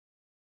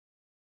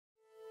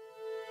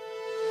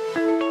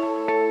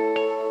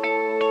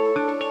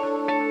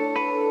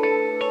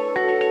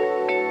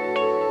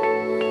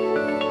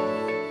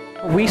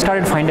we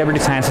started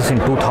Findability Sciences in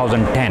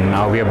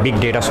 2010. We are a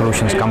big data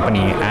solutions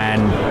company,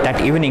 and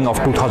that evening of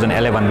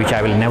 2011, which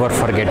I will never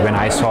forget, when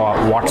I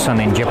saw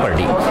Watson in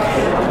jeopardy.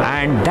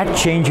 And that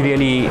changed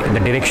really the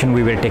direction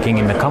we were taking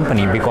in the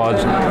company,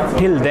 because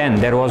till then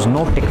there was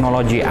no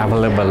technology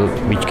available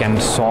which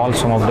can solve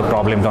some of the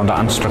problems on the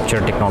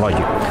unstructured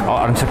technology or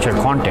unstructured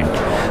content.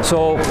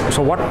 So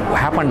what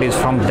happened is,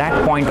 from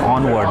that point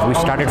onwards, we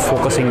started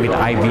focusing with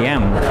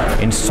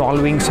IBM in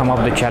solving some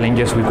of the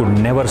challenges we could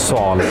never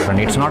solve. And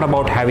it's not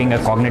about having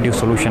a cognitive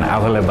solution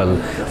available,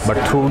 but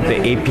through the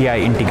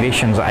API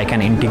integrations, I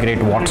can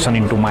integrate Watson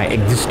into my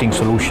existing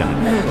solution.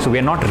 So we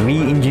are not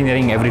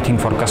re-engineering everything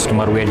for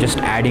customer, we are just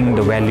adding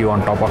the value on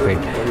top of it,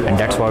 and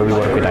that's why we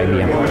work with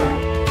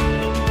IBM.